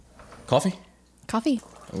Coffee? Coffee.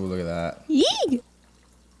 Oh, look at that. Yee!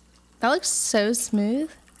 That looks so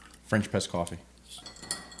smooth. French press coffee.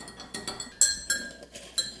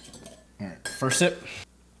 All right, first sip.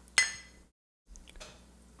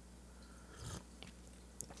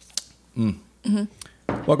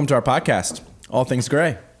 Welcome to our podcast, All Things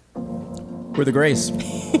Gray. We're the Grays.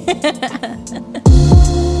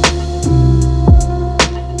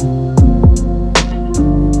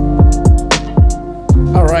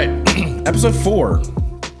 All right, episode 4.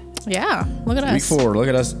 Yeah, look at Week us. 4. Look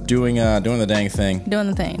at us doing the dang thing. Doing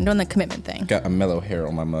the thing. Doing the commitment thing. Got a mellow hair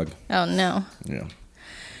on my mug. Oh, no. Yeah.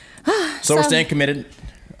 So we're staying committed.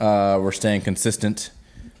 We're staying consistent.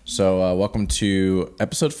 So welcome to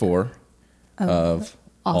episode 4 of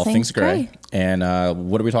All Things Gray. And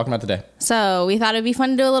what are we talking about today? So we thought it'd be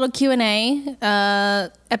fun to do a little Q&A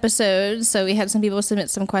episode. So we had some people submit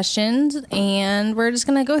some questions, and we're just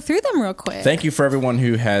going to go through them real quick. Thank you for everyone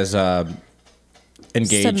who has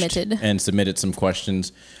engaged Submitted. submitted some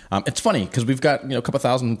questions. It's funny because we've got a couple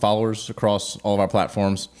thousand followers across all of our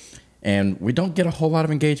platforms, and we don't get a whole lot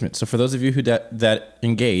of engagement. So for those of you who that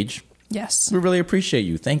engage, Yes. we really appreciate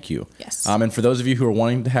you. Thank you. Yes. And for those of you who are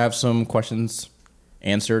wanting to have some questions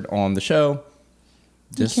answered on the show,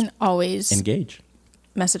 You just can always engage.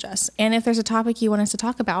 message us. And if there's a topic you want us to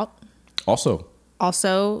talk about, Also,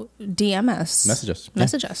 DM us. Message us.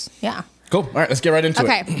 Message us. Yeah. cool. All right, let's get right into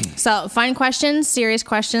Okay. it. So fun questions, serious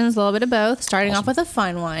questions, a little bit of both. Starting off with a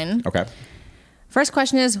fun one. Okay. First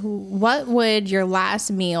question is, what would your last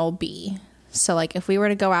meal be? So like if we were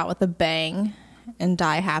to go out with a bang and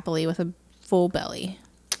die happily with a full belly.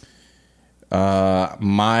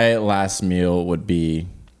 My last meal would be,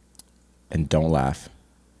 and don't laugh,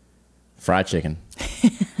 fried chicken.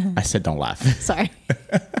 I said don't laugh. Sorry.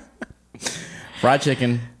 Fried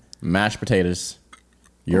chicken, mashed potatoes,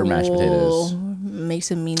 your mashed potatoes, Make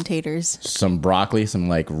some mean taters. some broccoli, some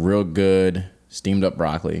like real good steamed up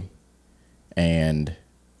broccoli, and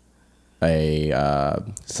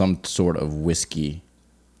some sort of whiskey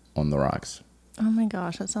on the rocks. Oh my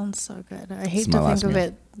gosh, that sounds so good. I hate my to last think of meal.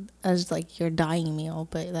 it as like your dying meal,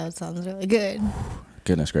 but that sounds really good.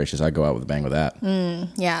 Goodness gracious, I go out with a bang with that.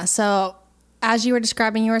 Yeah, so as you were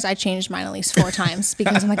describing yours, I changed mine at least 4 times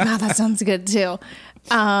because I'm like, wow, that sounds good too.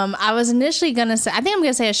 I was initially going to say, I think I'm going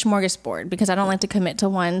to say a smorgasbord because I don't like to commit to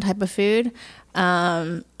one type of food.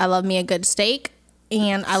 I love me a good steak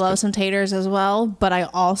and I love some taters as well. But I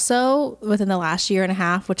also, within the last year and a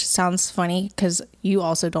half, which sounds funny because you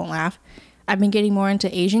also don't laugh, I've been getting more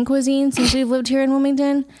into Asian cuisine since we've lived here in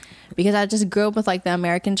Wilmington because I just grew up with like the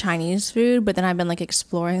American Chinese food, but then I've been like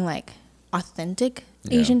exploring like authentic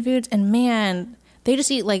Asian foods, and man, they just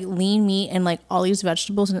eat like lean meat and like all these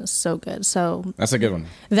vegetables, and it's so good. So That's a good one.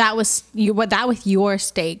 that was that with your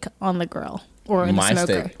steak on the grill or in My the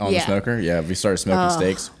smoker. steak on the smoker. Yeah, if we started smoking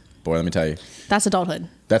steaks, boy, let me tell you, That's adulthood.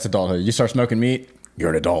 that's adulthood. You start smoking meat, you're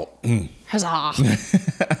an adult. Huzzah!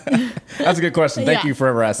 That's a good question. Thank Yeah. you for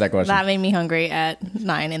ever asked that question. That made me hungry at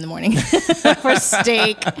 9 in the morning for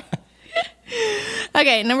steak.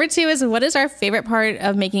 Okay, number 2 is, what is our favorite part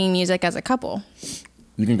of making music as a couple?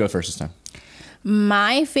 You can go first this time.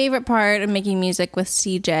 My favorite part of making music with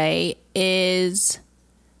CJ is,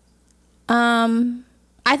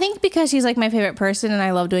 I think because he's like my favorite person and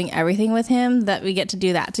I love doing everything with him, that we get to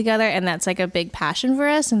do that together, and that's like a big passion for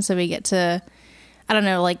us. And so we get to, I don't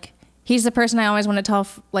know, like he's the person I always want to tell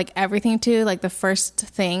like everything to, like the first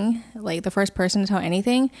thing, like the first person to tell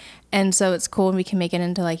anything. And so it's cool when we can make it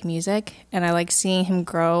into like music, and I like seeing him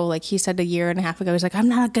grow. Like he said a year and a half ago, he's like, I'm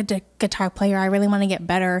not a good guitar player. I really want to get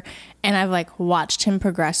better. And I've like watched him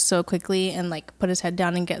progress so quickly and like put his head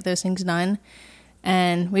down and get those things done.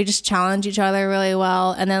 And we just challenge each other really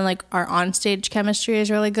well. And then like our onstage chemistry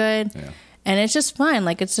is really good. Yeah. And it's just fun.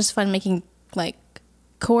 Like it's just fun making like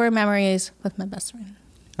core memories with my best friend.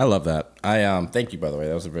 I love that. I thank you, by the way.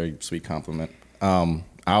 That was a very sweet compliment. I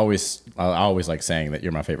always like saying that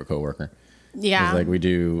you're my favorite coworker. Yeah. 'Cause, like we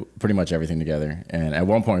do pretty much everything together, and at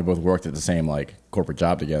one point we both worked at the same like corporate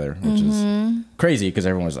job together, which is crazy because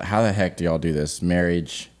everyone was like, "How the heck do y'all do this?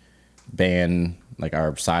 Marriage, band, like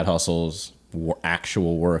our side hustles,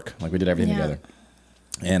 actual work, like we did everything Yeah. together."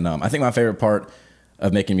 And I think my favorite part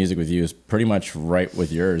of making music with you is pretty much right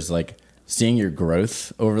with yours, like seeing your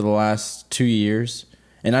growth over the last 2 years.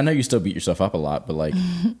 And I know you still beat yourself up a lot, but like,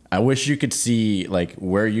 I wish you could see like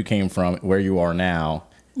where you came from, where you are now,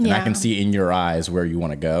 and I Yeah. can see in your eyes where you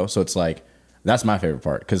want to go. So it's like, that's my favorite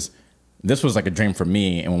part, because this was like a dream for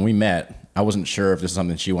me. And when we met, I wasn't sure if this is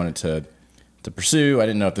something she wanted to pursue. I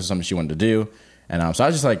didn't know if this is something she wanted to do. And so I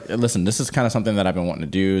was just like, listen, this is kind of something that I've been wanting to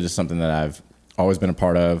do. This is something that I've always been a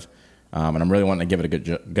part of. and I'm really wanting to give it a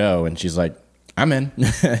good go. And she's like, I'm in.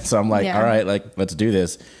 So I'm like, all right, like, let's do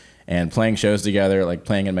this. And playing shows together, like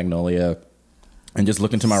playing in Magnolia, and just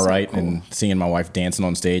looking to my right and seeing my wife dancing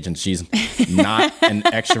on stage, and she's not an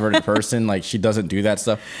extroverted person. Like, she doesn't do that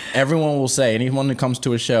stuff. Everyone will say, anyone who comes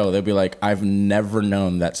to a show, they'll be like, I've never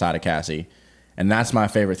known that side of Cassie. And that's my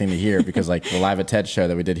favorite thing to hear, because like the Live at TED show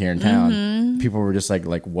that we did here in town, people were just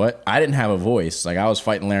like, what? I didn't have a voice. Like, I was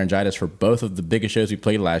fighting laryngitis for both of the biggest shows we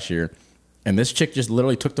played last year. And this chick just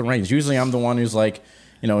literally took the reins. Usually I'm the one who's like,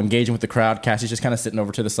 you know, engaging with the crowd. Cassie's just kind of sitting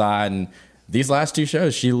over to the side. And these last 2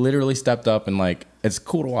 shows, she literally stepped up, and like, it's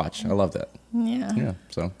cool to watch. I love that. Yeah.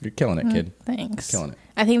 So you're killing it, kid. Thanks. You're killing it.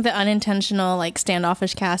 I think the unintentional, like,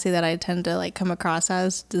 standoffish Cassie that I tend to like come across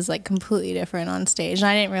as is like completely different on stage. And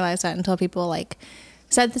I didn't realize that until people like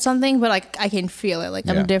said something, but like I can feel it. Like,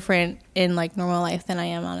 I'm different in like normal life than I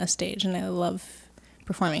am on a stage, and I love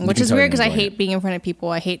performing, which is weird because I hate being in front of people.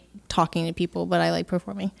 I hate talking to people, but I like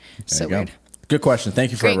performing. So weird. Good question.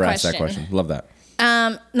 Thank you for asking that question. Love that.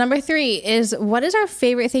 Number 3 is, what is our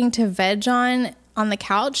favorite thing to veg on the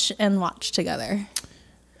couch and watch together?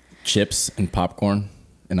 Chips and popcorn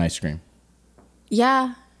and ice cream.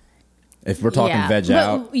 Yeah. If we're talking veg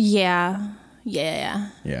out. Yeah.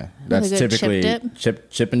 That's typically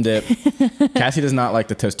chip and dip. Cassie does not like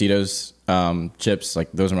the Tostitos chips.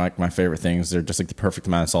 Like, those are my favorite things. They're just like the perfect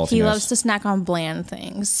amount of saltiness. He loves to snack on bland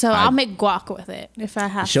things, so I'll make guac with it if I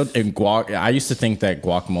have. And guac. I used to think that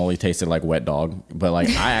guacamole tasted like wet dog, but like,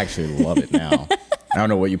 I actually love it now. I don't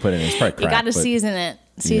know what you put in it. It's probably crap. You got to season it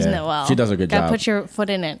well. She does a good job. Got to put your foot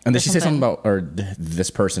in it. And did she say something about, or this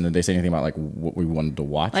person, did they say anything about like what we wanted to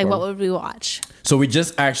watch? Like, what would we watch? So we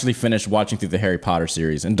just actually finished watching through the Harry Potter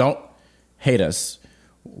series, and don't hate us.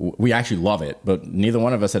 We actually love it, but neither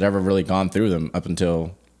one of us had ever really gone through them up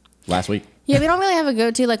until last week. Yeah, we don't really have a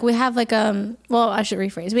go-to. Like, we have like well, I should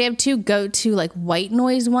rephrase. We have 2 go-to like white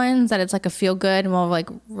noise ones that it's like a feel good, and we'll like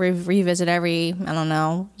revisit every, I don't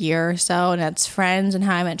know, year or so. And that's Friends and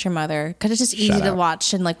How I Met Your Mother, because it's just easy to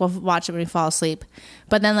watch, and like we'll watch it when we fall asleep.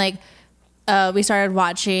 But then like we started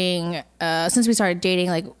watching since we started dating.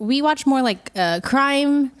 Like, we watch more like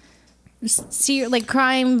crime.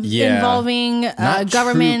 Crime involving not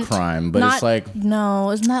government true crime, but it's like,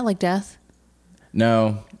 no, isn't that like death?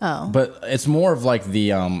 No. Oh. But it's more of like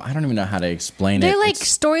the I don't even know how to explain They're like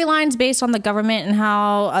storylines based on the government and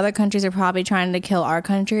how other countries are probably trying to kill our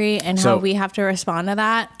country, and how we have to respond to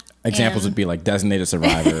that. Examples would be like Designated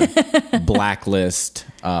Survivor, Blacklist,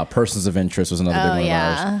 Persons of Interest was another big one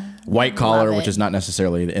of ours. White Collar, which is not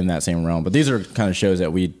necessarily in that same realm, but these are kind of shows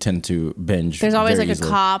that we tend to binge. There's always like easily.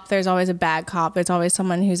 A cop. There's always a bad cop. There's always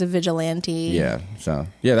someone who's a vigilante. Yeah. So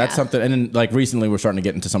that's something. And then like recently, we're starting to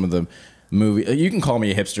get into some of the movie. You can call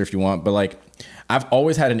me a hipster if you want, but like, I've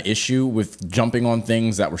always had an issue with jumping on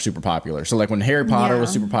things that were super popular. So like when Harry Potter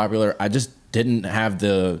was super popular, I just didn't have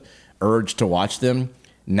the urge to watch them.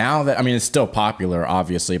 Now that, I mean, it's still popular,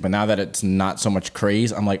 obviously, but now that it's not so much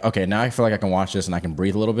craze, I'm like, okay, now I feel like I can watch this and I can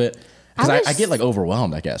breathe a little bit. Because I get like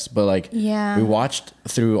overwhelmed, I guess. But like, we watched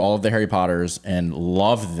through all of the Harry Potters and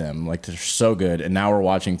loved them. Like, they're so good. And now we're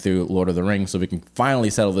watching through Lord of the Rings, so we can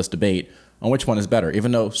finally settle this debate on which one is better.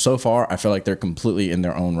 Even though so far I feel like they're completely in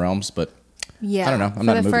their own realms, but I don't know. I'm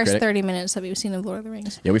not a movie critic. For the first 30 minutes that we've seen of Lord of the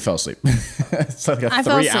Rings. Yeah, we fell asleep. It's like a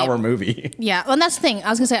 3-hour movie. Yeah, well, and that's the thing.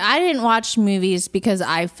 I was going to say, I didn't watch movies because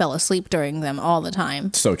I fell asleep during them all the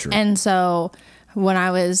time. So true. And so when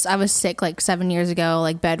I was sick like 7 years ago,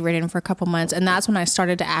 like bedridden for a couple months, and that's when I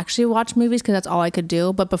started to actually watch movies because that's all I could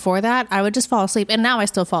do. But before that, I would just fall asleep, and now I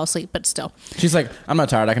still fall asleep, but still. She's like, I'm not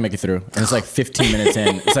tired, I can make it through. And it's like 15 minutes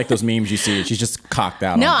in. It's like those memes you see. She's just cocked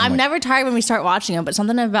out. No, I'm like, never tired when we start watching them, but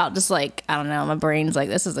something about just like, I don't know, my brain's like,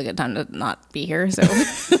 this is a good time to not be here, so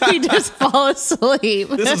we just fall asleep.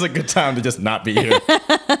 This is a good time to just not be here.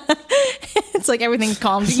 It's like everything's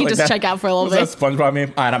calm. You can just check out for a little bit. That SpongeBob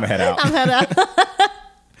meme? All right, I'm gonna head out.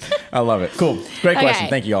 I love it. Cool. Great question.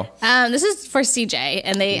 Thank you, all. This is for CJ,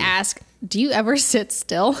 and they ask, do you ever sit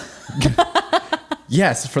still?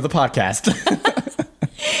 Yes, for the podcast.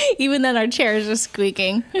 Even then our chairs are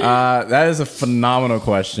squeaking. That is a phenomenal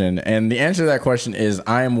question. And the answer to that question is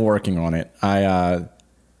I am working on it. Are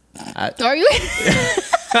you?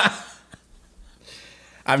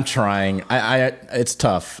 I'm trying. It's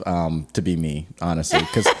tough to be me, honestly,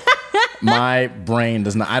 because my brain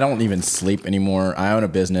does not. I don't even sleep anymore. I own a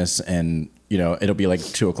business, and it'll be like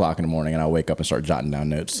 2:00 in the morning, and I'll wake up and start jotting down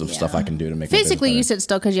notes of stuff I can do to make. Physically, you sit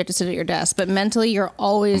still because you have to sit at your desk, but mentally, you're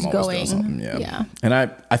always going. Yeah. And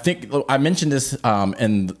I think I mentioned this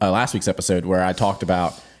in last week's episode where I talked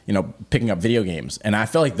about picking up video games, and I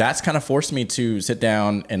feel like that's kind of forced me to sit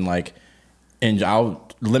down and like and I'll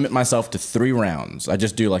limit myself to 3 rounds. I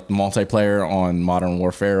just do like multiplayer on Modern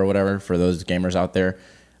Warfare or whatever for those gamers out there.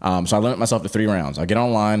 So I limit myself to 3 rounds. I get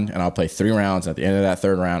online and I'll play 3 rounds. At the end of that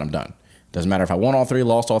 3rd round, I'm done. Doesn't matter if I won all 3,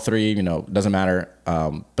 lost all 3, doesn't matter.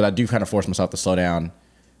 But I do kind of force myself to slow down,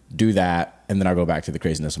 do that, and then I'll go back to the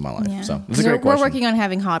craziness of my life. Yeah. So it's a great question. We're working on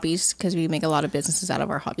having hobbies because we make a lot of businesses out of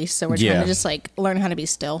our hobbies. So we're trying to just like learn how to be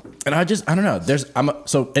still. And I don't know.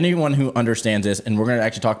 So anyone who understands this, and we're going to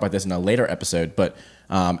actually talk about this in a later episode, but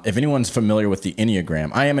if anyone's familiar with the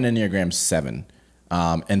Enneagram, I am an Enneagram 7.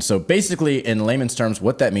 And so basically in layman's terms,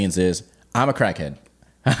 what that means is I'm a crackhead.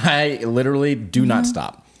 I literally do not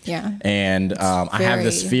stop. Yeah. And I have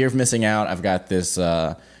this fear of missing out. I've got this,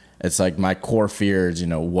 it's like my core fears,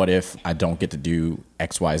 what if I don't get to do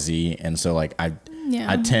X, Y, Z? And so like I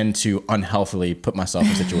tend to unhealthily put myself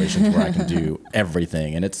in situations where I can do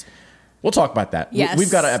everything. And we'll talk about that. Yes.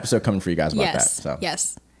 We've got an episode coming for you guys about that. So.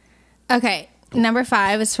 Yes. Okay. Number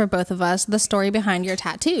 5 is for both of us, the story behind your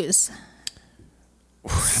tattoos.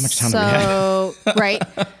 How much time do we have? Right.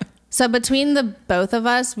 So between the both of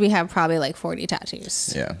us, we have probably like 40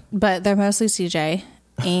 tattoos. Yeah. But they're mostly CJ.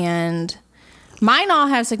 And mine all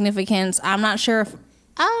have significance. I'm not sure if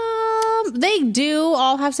they do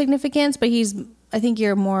all have significance, but I think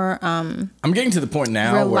you're more I'm getting to the point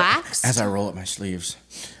now relaxed. As I roll up my sleeves.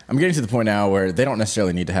 I'm getting to the point now where they don't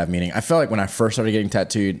necessarily need to have meaning. I felt like when I first started getting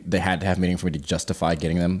tattooed, they had to have meaning for me to justify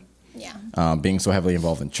getting them. Yeah. Being so heavily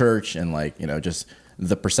involved in church and like, just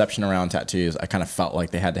the perception around tattoos, I kind of felt like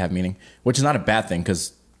they had to have meaning, which is not a bad thing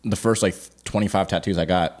because the first like 25 tattoos I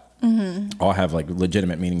got all have like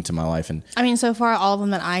legitimate meaning to my life. And I mean, so far, all of them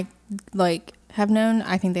that I like have known,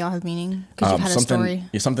 I think they all have meaning because you've had a story.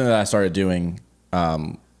 Something that I started doing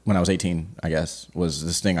when I was 18, I guess, was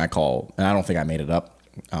this thing I call, and I don't think I made it up,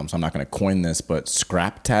 so I'm not going to coin this, but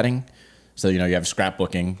scrap tatting. So, you have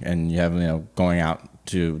scrapbooking and you have, going out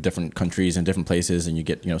to different countries and different places and you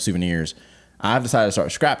get, souvenirs. I've decided to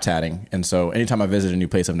start scrap tatting. And so anytime I visit a new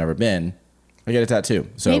place I've never been, I get a tattoo.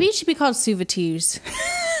 So maybe it should be called Suvatures.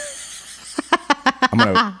 I'm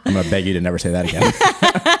gonna beg you to never say that again.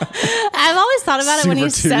 I've always thought about it when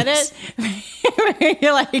you said it.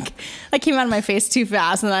 You're like, that came out of my face too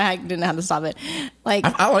fast and I didn't know how to stop it. Like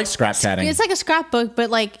I like scrap tatting. It's like a scrapbook,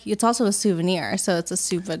 but like it's also a souvenir. So it's a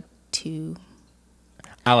Suvatue.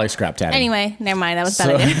 I like scrap tatting. Anyway, never mind. That was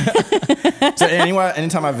bad idea. So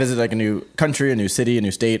anytime I visit like a new country, a new city, a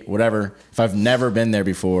new state, whatever, if I've never been there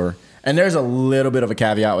before, and there's a little bit of a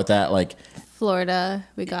caveat with that, like Florida,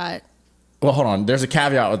 we got. Well, hold on. There's a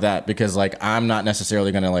caveat with that because like I'm not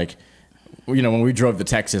necessarily going to like, when we drove to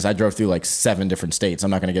Texas, I drove through like 7 different states.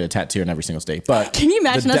 I'm not going to get a tattoo in every single state. But can you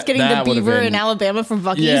imagine us getting the beaver in Alabama from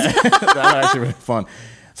Buc-ee's? Yeah, that would actually be fun.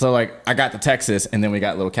 So like I got to Texas and then we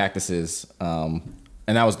got little cactuses.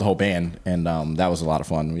 And that was the whole band, and that was a lot of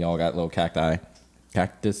fun. We all got little cacti.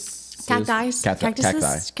 Cactuses. I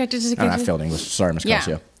failed English. Sorry, Miss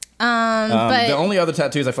Calcio. But the only other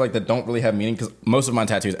tattoos I feel like that don't really have meaning, because most of my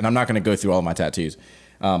tattoos, and I'm not going to go through all of my tattoos,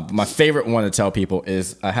 but my favorite one to tell people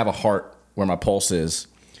is I have a heart where my pulse is.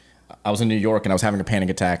 I was in New York and I was having a panic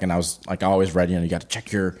attack, and I was like always ready. You got to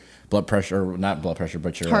check your blood pressure, not blood pressure,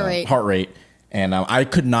 but your heart rate. And I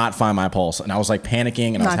could not find my pulse, and I was like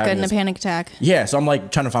panicking, and I was having a panic attack. Yeah, so I'm like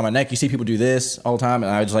trying to find my neck. You see people do this all the time, and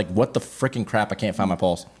I was like, "What the freaking crap? I can't find my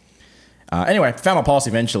pulse." Anyway, found my pulse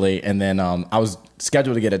eventually, and then I was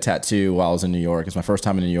scheduled to get a tattoo while I was in New York. It's my first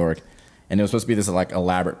time in New York, and it was supposed to be this like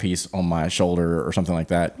elaborate piece on my shoulder or something like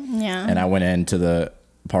that. Yeah. And I went into the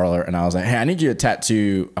parlor, and I was like, "Hey, I need you to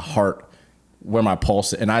tattoo a heart where my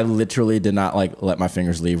pulse," and I literally did not like let my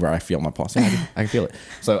fingers leave where I feel my pulse. I can feel it.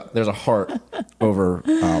 So there's a heart over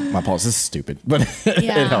my pulse. This is stupid, but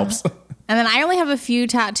it helps. And then I only have a few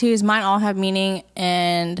tattoos. Mine all have meaning,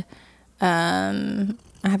 and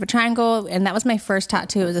I have a triangle, and that was my first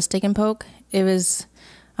tattoo. It was a stick and poke. It was,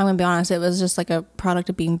 I'm gonna be honest, it was just like a product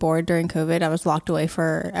of being bored during COVID. I was locked away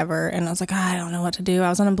forever, and I was like, I don't know what to do. I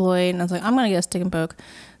was unemployed, and I was like, I'm gonna get a stick and poke.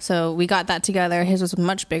 So we got that together. His was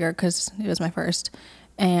much bigger because it was my first,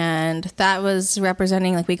 and that was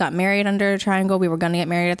representing like we got married under a triangle. We were gonna get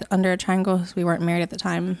married under a triangle because we weren't married at the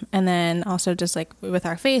time, and then also just like with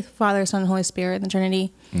our faith, Father, Son, Holy Spirit, the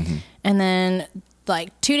Trinity, and then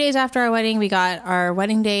like 2 days after our wedding, we got our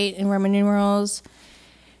wedding date in Roman numerals.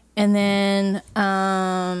 And then,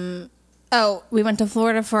 we went to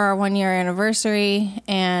Florida for our 1 year anniversary,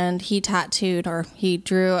 and he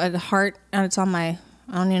drew a heart, and it's on my,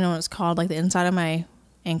 I don't even know what it's called, like the inside of my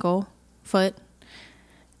ankle, foot.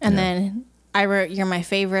 And then I wrote, "You're my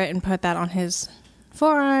favorite," and put that on his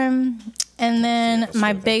forearm. And then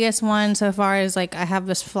my biggest one so far is like, I have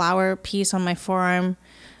this flower piece on my forearm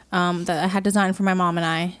that I had designed for my mom and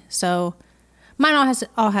I. So mine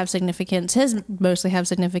all have significance. His mostly have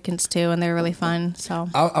significance too, and they're really fun. So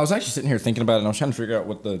I was actually sitting here thinking about it, and I was trying to figure out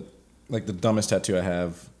what the dumbest tattoo I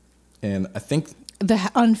have, and I think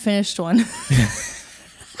the unfinished one.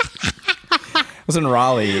 I was in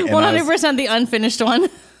Raleigh. 100% the unfinished one.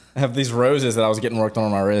 I have these roses that I was getting worked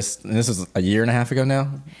on my wrist, and this was a year and a half ago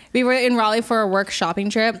now. We were in Raleigh for a work shopping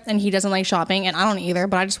trip, and he doesn't like shopping, and I don't either,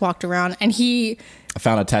 but I just walked around, and I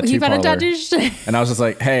found a tattoo parlor, and I was just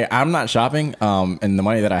like, hey, I'm not shopping, and the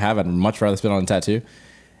money that I have, I'd much rather spend on a tattoo.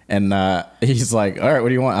 And he's like, all right, what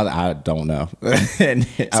do you want? I don't know. And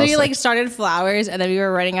so you like started flowers, and then we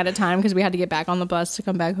were running out of time because we had to get back on the bus to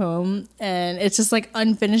come back home. And it's just like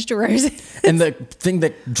unfinished roses. And the thing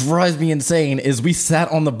that drives me insane is we sat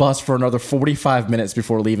on the bus for another 45 minutes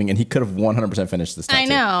before leaving, and he could have 100% finished this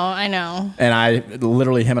tattoo. I know. And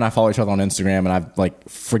him and I follow each other on Instagram, and I like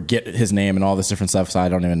forget his name and all this different stuff, so I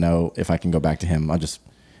don't even know if I can go back to him. I'll just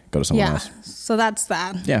go to someone else. So that's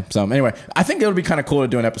that. Yeah. So anyway, I think it would be kind of cool to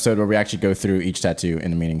do an episode where we actually go through each tattoo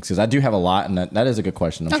in the meanings, because I do have a lot, and that is a good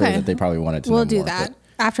question. I'm sure that they probably wanted to know more. We'll do that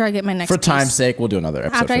after I get my next piece. For piece. Time's sake, we'll do another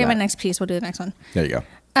episode. After I get my next piece, we'll do the next one. There you go.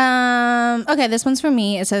 Okay, this one's for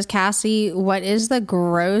me. It says, Cassie, what is the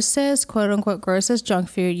grossest, quote unquote, grossest junk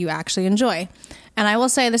food you actually enjoy? And I will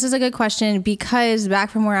say this is a good question because back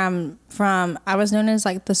from where I'm from, I was known as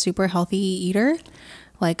like the super healthy eater.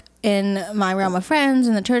 Like in my realm of friends,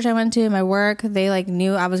 in the church I went to, my work, they like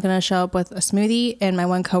knew I was going to show up with a smoothie. And my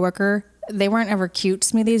one coworker, they weren't ever cute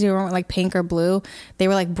smoothies. They weren't like pink or blue. They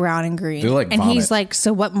were like brown and green. They're like and vomit. He's like,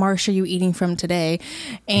 so what marsh are you eating from today?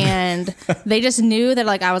 And they just knew that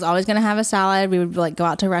like I was always going to have a salad. We would like go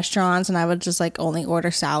out to restaurants and I would just like only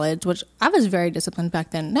order salads, which I was very disciplined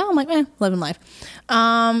back then. Now I'm like, living life.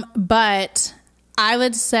 But I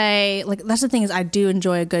would say like, that's the thing is I do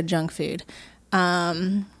enjoy a good junk food.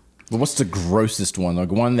 But what's the grossest one? Like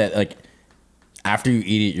one that like after you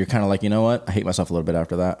eat it, you're kind of like, you know what? I hate myself a little bit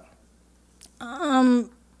after that.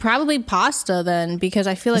 Probably pasta then, because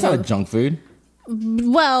I feel It's like not a junk food.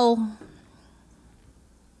 Well,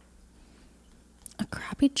 a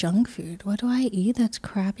crappy junk food. What do I eat that's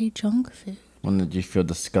crappy junk food? When did you feel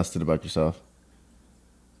disgusted about yourself?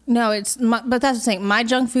 No, but that's the thing. My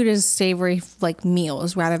junk food is savory like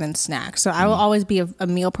meals rather than snacks. So I will always be a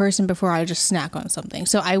meal person before I just snack on something.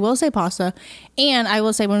 So I will say pasta. And I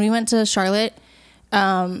will say when we went to Charlotte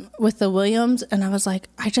with the Williams, and I was like,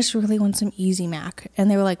 I just really want some Easy Mac. And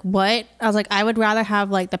they were like, what? I was like, I would rather have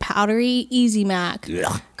like the powdery Easy Mac,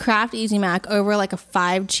 Kraft Easy Mac over like a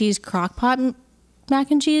 5-cheese crock pot mac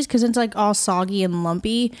and cheese, because it's like all soggy and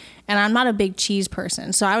lumpy, and I'm not a big cheese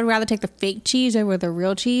person, so I would rather take the fake cheese over the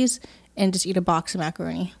real cheese and just eat a box of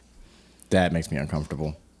macaroni. That makes me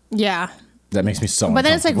uncomfortable. Yeah, that makes me so but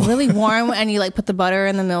then it's like uncomfortable. really warm and you like put the butter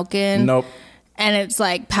and the milk in. Nope. And it's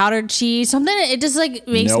like powdered cheese, something, it just like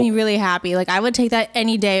makes me really happy. Like I would take that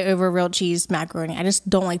any day over real cheese macaroni. I just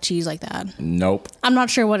don't like cheese like that. Nope. I'm not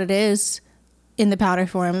sure what it is in the powder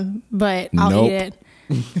form, but I'll eat it.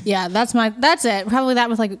 Yeah, that's it. Probably that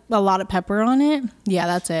with like a lot of pepper on it. Yeah,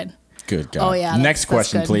 that's it. Good God. Oh yeah. Next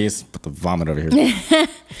question, please. Put the vomit over here.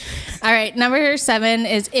 All right. Number 7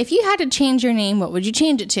 is, if you had to change your name, what would you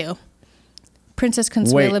change it to? Princess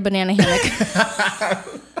Consuela Banana Hammock.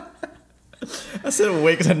 I said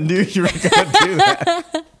wait because I knew you were going to do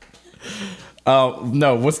that.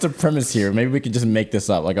 No, what's the premise here? Maybe we could just make this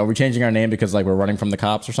up. Like, are we changing our name because like we're running from the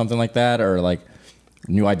cops or something like that? Or like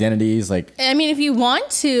new identities? Like, I mean, if you want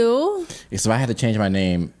to. So I had to change my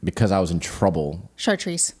name because I was in trouble.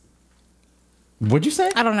 Chartreuse. What'd you say?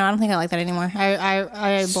 I don't know. I don't think I like that anymore.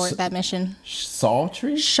 I abort that mission.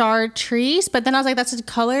 Chartreuse? Chartreuse. But then I was like, that's a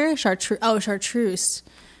color? Chartreuse. Oh, chartreuse.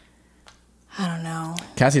 I don't know.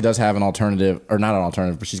 Cassie does have an alternative, or not an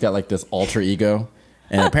alternative, but she's got like this alter ego.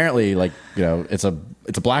 And apparently, like, you know, it's a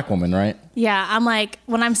black woman, right? Yeah, I'm like,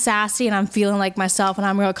 when I'm sassy and I'm feeling like myself and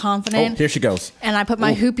I'm real confident. Oh, here she goes. And I put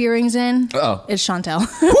my hoop earrings in. Uh-oh. It's Chantel.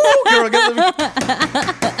 Ooh, girl,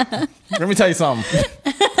 let me tell you something.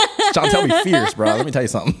 Chantel be fierce, bro. Let me tell you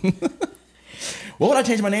something. What would I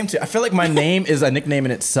change my name to? I feel like my name is a nickname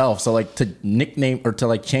in itself. So, like, to nickname or to,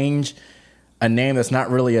 like, change a name that's not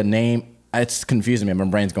really a name, it's confusing me. My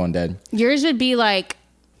brain's going dead. Yours would be like,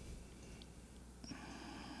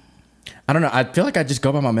 I don't know. I feel like I just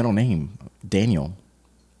go by my middle name, Daniel.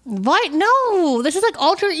 what? No, this is like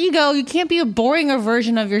alter ego. You can't be a boringer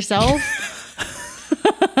version of yourself.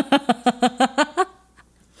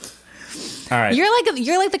 All right. You're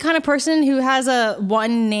like the kind of person who has a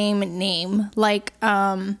one name, like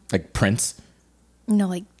Prince.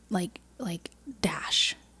 No, like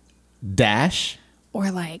Dash. Dash. Or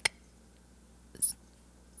like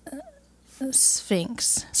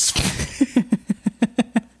Sphinx.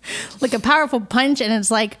 Like a powerful punch, and it's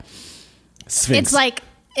like Sphinx.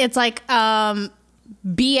 it's like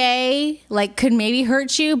BA like could maybe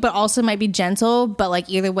hurt you, but also might be gentle. But like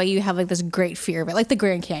either way, you have like this great fear of it, like the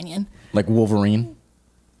Grand Canyon. Like Wolverine.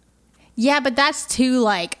 Yeah, but that's too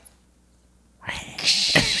like.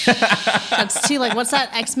 That's too like, what's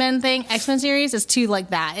that X-Men thing? X-Men series is too like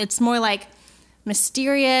that. It's more like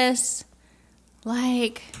mysterious,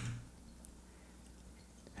 like.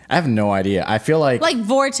 I have no idea. I feel like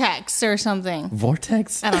Vortex or something.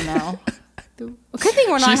 Vortex. I don't know. Good thing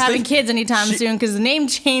we're not having kids anytime soon, because the name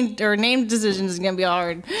change or name decisions is gonna be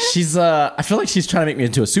hard. She's I feel like she's trying to make me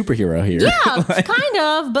into a superhero here. Yeah, kind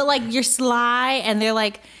of. But like you're sly, and they're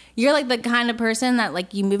like you're like the kind of person that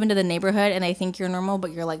like you move into the neighborhood and they think you're normal,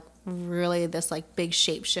 but you're like really this like big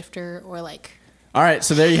shapeshifter or like. All right,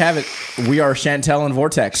 so there you have it. We are Chantel and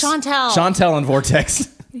Vortex. Chantel and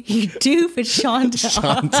Vortex. You doof, it's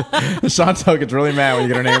Chantel. Chantel gets really mad when you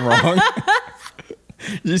get her name wrong.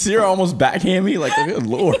 You see her almost backhand me? Like, good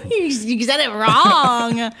Lord. You said it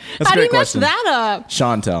wrong. How do you mess that up?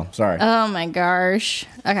 Chantel, sorry. Oh my gosh.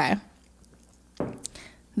 Okay.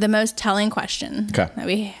 The most telling question that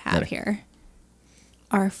we have here.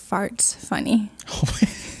 Are farts funny?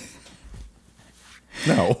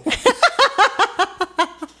 No.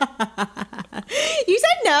 You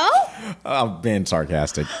said no? I'm being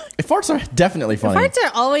sarcastic. Farts are definitely funny. Farts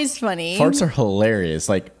are always funny. Farts are hilarious.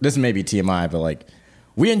 Like, this may be TMI, but like,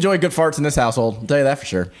 we enjoy good farts in this household. I'll tell you that for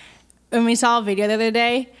sure. When we saw a video the other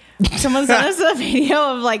day, someone sent us a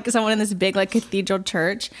video of like someone in this big like cathedral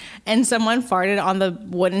church, and someone farted on the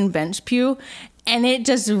wooden bench pew, and it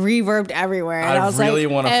just reverbed everywhere. And I was really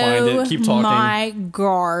want to find it. Keep talking. My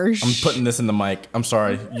gosh. I'm putting this in the mic. I'm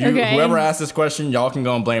sorry. Whoever asked this question, y'all can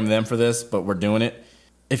go and blame them for this, but we're doing it.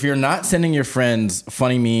 If you're not sending your friends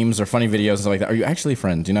funny memes or funny videos and stuff like that, are you actually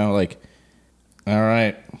friends? You know, like, all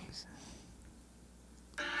right.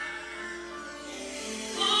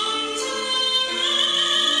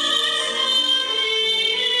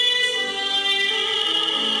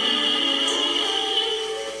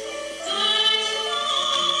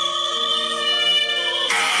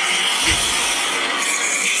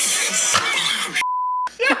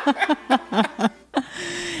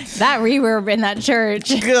 That reverb in that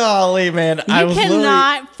church. Golly, man. You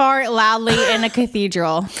cannot fart loudly in a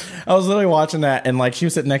cathedral. I was literally watching that, and like she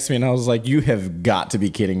was sitting next to me, and I was like, you have got to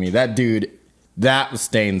be kidding me. That dude, that was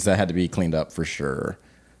stains that had to be cleaned up for sure.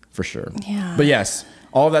 For sure. Yeah. But yes,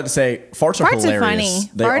 all of that to say, farts are hilarious.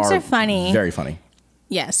 Farts are funny. Very funny.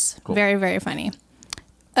 Yes. Cool. Very, very funny.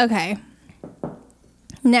 Okay.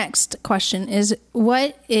 Next question is,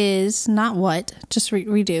 what is, not what, just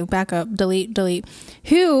redo, back up, delete.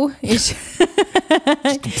 Who is...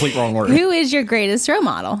 Complete wrong word. Who is your greatest role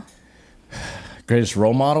model? Greatest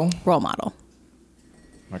role model? Role model.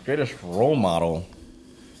 My greatest role model?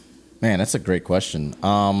 Man, that's a great question.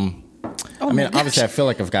 Obviously, I feel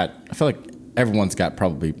like everyone's got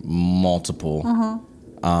probably multiple.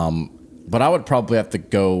 But I would probably have to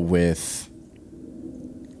go with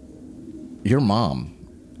your mom.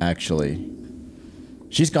 Actually,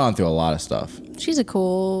 she's gone through a lot of stuff. She's a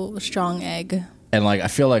cool, strong egg. And like, I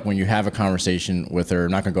feel like when you have a conversation with her,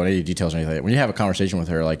 I'm not gonna go into any details or anything like that. When you have a conversation with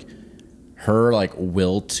her, like her like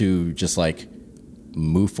will to just like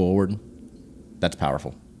move forward, that's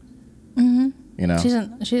powerful. Mm-hmm. You know,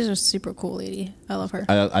 she's a super cool lady. I love her.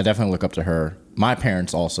 I definitely look up to her. My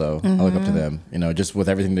parents also, I look up to them. You know, just with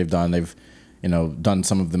everything they've done, they've, you know, done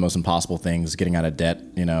some of the most impossible things, getting out of debt,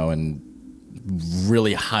 you know, and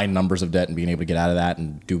really high numbers of debt and being able to get out of that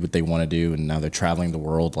and do what they want to do. And now they're traveling the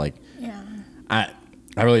world. Like, yeah, I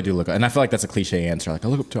really do look up, and I feel like that's a cliche answer. Like, I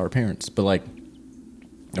look up to our parents, but like,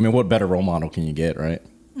 I mean, what better role model can you get, right?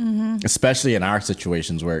 Mm-hmm. Especially in our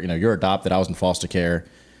situations where, you know, you're adopted, I was in foster care.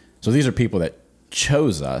 So these are people that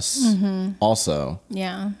chose us also.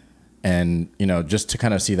 Yeah. And, you know, just to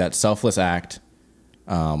kind of see that selfless act,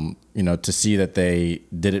 you know, to see that they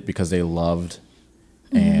did it because they loved,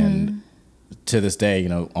 and to this day, you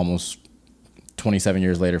know, almost 27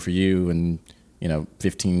 years later for you and, you know,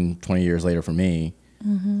 15, 20 years later for me,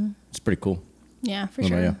 it's pretty cool. Yeah, for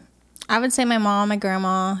sure. I would say my mom, my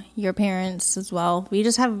grandma, your parents as well.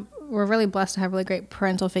 We're really blessed to have really great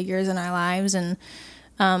parental figures in our lives. And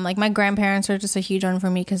like my grandparents are just a huge one for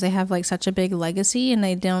me because they have like such a big legacy, and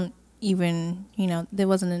they don't even, you know, it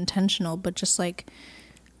wasn't intentional, but just like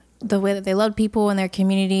the way that they loved people in their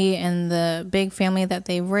community and the big family that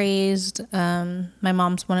they raised. My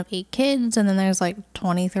mom's one of 8 kids, and then there's like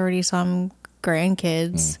 20, 30 some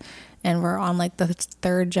grandkids, and we're on like the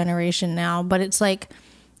 3rd generation now. But it's like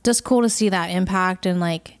just cool to see that impact. And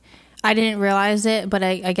like, I didn't realize it, but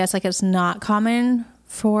I guess like it's not common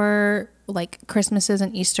for like Christmases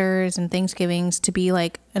and Easters and Thanksgivings to be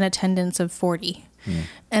like an attendance of 40.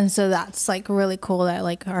 And so that's like really cool that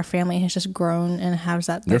like our family has just grown and has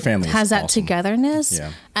that, Your family has that awesome. togetherness.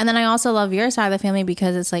 Yeah. And then I also love your side of the family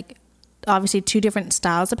because it's like obviously two different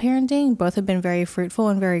styles of parenting. Both have been very fruitful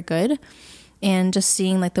and very good. And just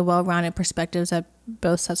seeing like the well-rounded perspectives that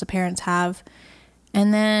both sets of parents have.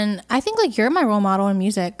 And then I think like you're my role model in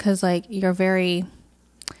music because like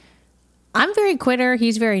I'm very quitter.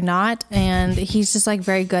 He's very not. And he's just like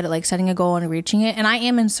very good at like setting a goal and reaching it. And I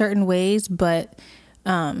am in certain ways, but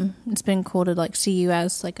it's been cool to like see you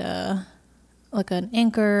as like an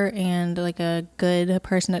anchor and like a good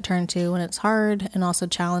person to turn to when it's hard and also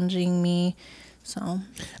challenging me. So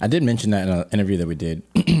I did mention that in an interview that we did.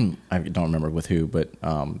 I don't remember with who, but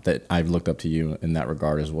that I've looked up to you in that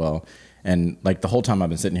regard as well. And like the whole time I've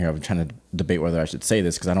been sitting here, I've been trying to debate whether I should say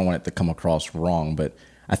this because I don't want it to come across wrong. But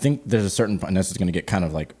I think there's a certain, and this is going to get kind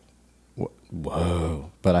of like,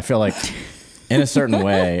 whoa. But I feel like in a certain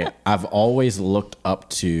way, I've always looked up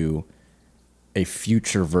to a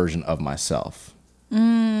future version of myself.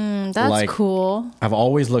 that's like, cool. I've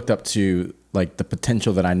always looked up to like the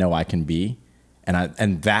potential that I know I can be.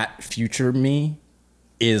 And that future me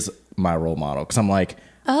is my role model. Cause I'm like,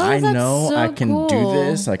 I that's know so I can do cool.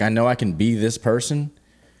 this. Like I know I can be this person.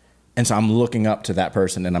 And so I'm looking up to that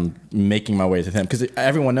person and I'm making my way to them. Cause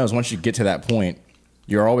everyone knows once you get to that point,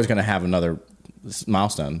 you're always going to have another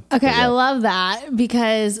milestone. Okay, I love that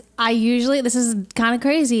because I usually, this is kind of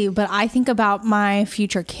crazy, but I think about my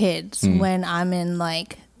future kids when I'm in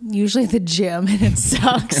like usually the gym and it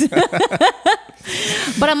sucks.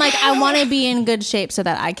 But I'm like, I want to be in good shape so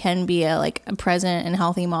that I can be a present and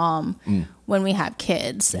healthy mom when we have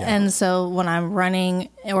kids. Yeah. And so when I'm running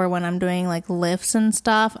or when I'm doing like lifts and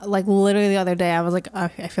stuff, like literally the other day I was like,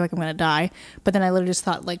 okay, I feel like I'm going to die. But then I literally just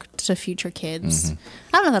thought like to future kids. I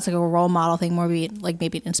don't know if that's like a role model thing, more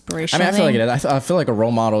maybe an inspirational I feel like thing. it is. I feel like a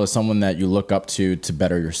role model is someone that you look up to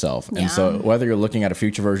better yourself. Yeah. And so whether you're looking at a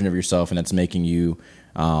future version of yourself and it's making you,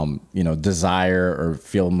 desire or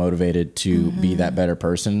feel motivated to be that better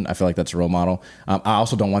person, I feel like that's a role model. I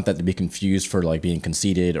also don't want that to be confused for like being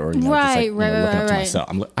conceited or just like, looking up to myself.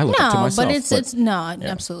 I look up to myself. But it's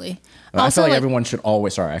absolutely. I feel like like, everyone should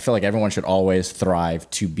always. Sorry, I feel like everyone should always thrive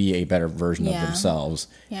to be a better version of themselves,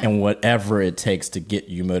 and whatever it takes to get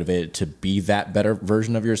you motivated to be that better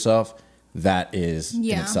version of yourself, that is in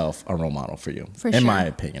itself a role model for you, in my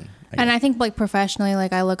opinion. And I think like professionally,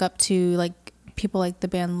 like I look up to like people like the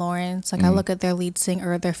band Lawrence. Like I look at their lead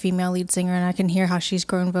singer or their female lead singer, and I can hear how she's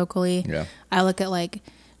grown vocally. Yeah. I look at like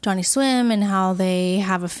Johnny Swim and how they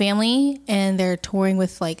have a family and they're touring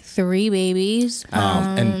with like 3 babies.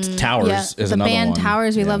 And Towers is the another band one.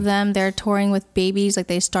 Towers. We Yeah. love them. They're touring with babies. Like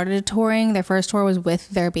they started touring. Their first tour was with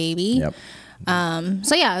their baby. Yep.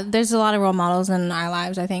 So yeah, there's a lot of role models in our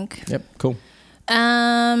lives, I think. Yep. Cool.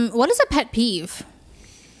 What is a pet peeve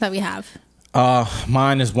that we have?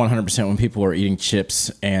 Mine is 100% when people are eating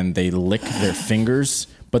chips and they lick their fingers,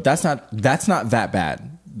 but that's not that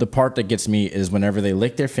bad. The part that gets me is whenever they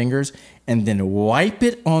lick their fingers and then wipe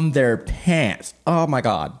it on their pants. Oh my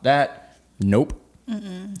God, nope.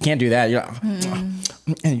 Can't do that.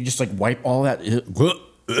 And you just like wipe all that.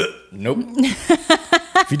 Nope.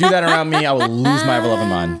 If you do that around me, I will lose my beloved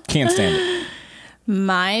mind. Can't stand it.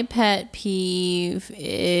 My pet peeve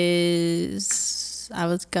is, I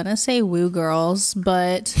was gonna say woo girls,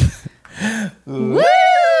 but woo!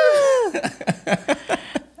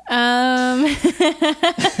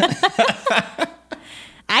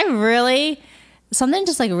 Something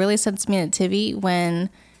just like really sets me at Tivy when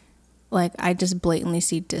like I just blatantly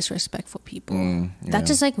see disrespectful people. That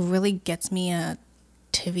just like really gets me at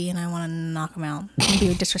Tivy, and I want to knock him out. And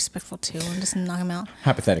be disrespectful too, and just knock him out.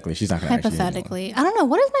 Hypothetically, she's not going to actually. Hypothetically, I don't know.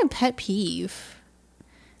 What is my pet peeve?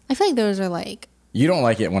 I feel like those are like. You don't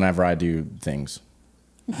like it whenever I do things.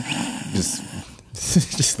 just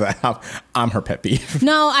that I'm her pet peeve.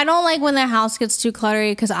 No, I don't like when their house gets too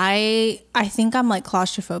cluttery because I think I'm like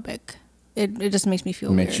claustrophobic. It just makes me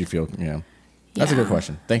feel It makes weird. you feel, That's a good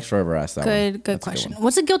question. Thanks for ever asking that. Good question.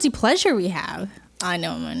 What's a guilty pleasure we have? I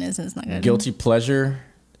know what mine is, and it's not good. Guilty pleasure.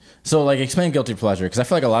 So, like, explain guilty pleasure because I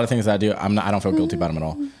feel like a lot of things that I do, I don't feel guilty about them at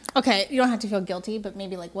all. Okay, you don't have to feel guilty, but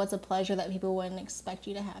maybe like what's a pleasure that people wouldn't expect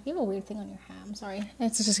you to have? You have a weird thing on your hat. I'm sorry.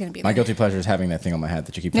 It's just gonna be My there. guilty pleasure is having that thing on my hat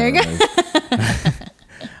that you keep There you telling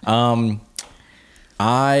me.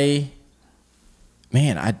 I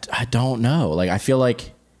don't know. Like, I feel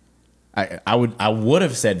like I would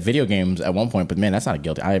have said video games at one point, but man, that's not a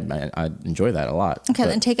guilty. I enjoy that a lot. Okay, But-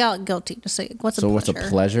 then take out guilty. Just say what's a So pleasure? what's a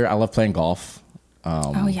pleasure? I love playing golf.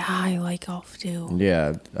 Oh yeah, I like golf too.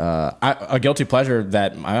 Yeah. A guilty pleasure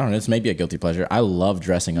that, I don't know, it's maybe a guilty pleasure. I love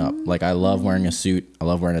dressing up. Like, I love wearing a suit. I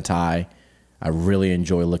love wearing a tie. I really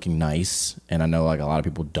enjoy looking nice. And I know, like, a lot of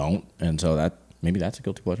people don't. And so maybe that's a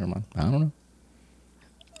guilty pleasure of mine. I don't know.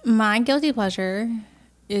 My guilty pleasure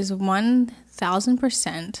is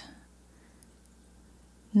 1,000%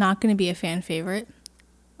 not going to be a fan favorite.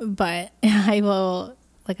 But I will,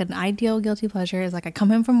 like, an ideal guilty pleasure is, like, I come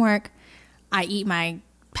home from work, I eat my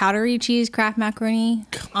powdery cheese Kraft macaroni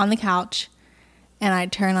on the couch, and I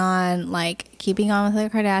turn on, like, Keeping On with the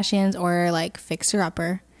Kardashians or, like, Fixer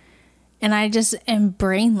Upper. And I just am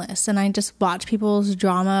brainless, and I just watch people's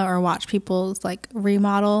drama or watch people's, like,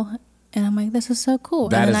 remodel, and I'm like, this is so cool.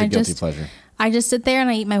 That and is then a guilty pleasure. I just sit there and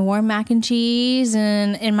I eat my warm mac and cheese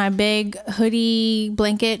and in my big hoodie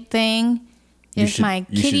blanket thing. My kitties.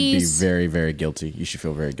 You should be very, very guilty. You should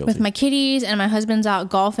feel very guilty. With my kitties, and my husband's out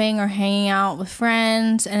golfing or hanging out with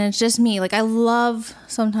friends, and it's just me. Like, I love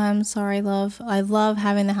having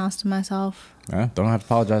the house to myself. Don't have to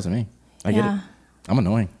apologize to me. I get it. I'm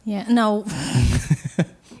annoying. Yeah. No.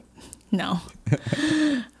 No.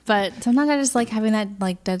 But sometimes I just like having that,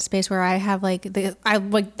 like, dead space where I have, like, the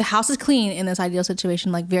house is clean in this ideal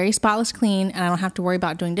situation, like, very spotless clean, and I don't have to worry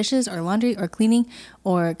about doing dishes or laundry or cleaning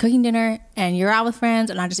or cooking dinner, and you're out with friends,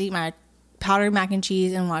 and I just eat my powdered mac and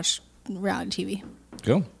cheese and watch reality TV.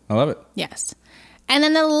 Cool. I love it. Yes. And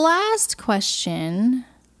then the last question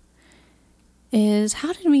is,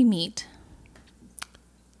 how did we meet?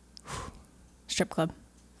 Strip club.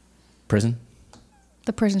 Prison?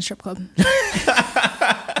 The prison strip club.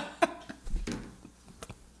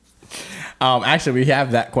 Actually, we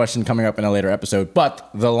have that question coming up in a later episode, but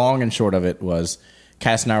the long and short of it was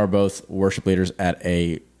Cass and I were both worship leaders at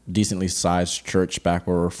a decently sized church back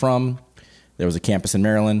where we're from. There was a campus in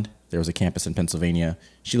Maryland. There was a campus in Pennsylvania.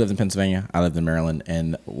 She lived in Pennsylvania. I lived in Maryland.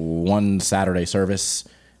 And one Saturday service,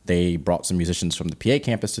 they brought some musicians from the PA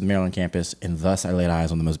campus to the Maryland campus, and thus I laid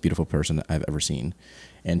eyes on the most beautiful person that I've ever seen.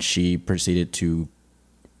 And she proceeded to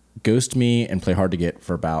ghost me and play hard to get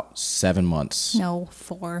for about 7 months. No,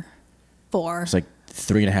 4. It's like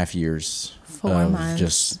 3.5 years 4 of months.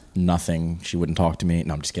 just nothing. She wouldn't talk to me.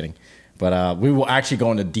 No, I'm just kidding. But we will actually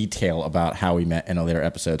go into detail about how we met in a later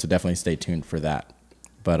episode, so definitely stay tuned for that.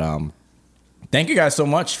 But thank you guys so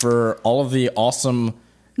much for all of the awesome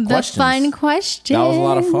questions. Fun questions. That was a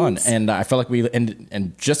lot of fun. And I felt like we ended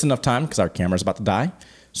in just enough time because our camera's about to die.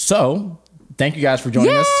 So thank you guys for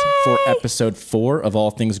joining us for episode 4 of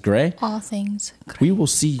All Things Gray. All Things Gray. We will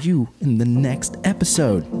see you in the next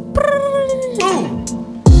episode. Boom!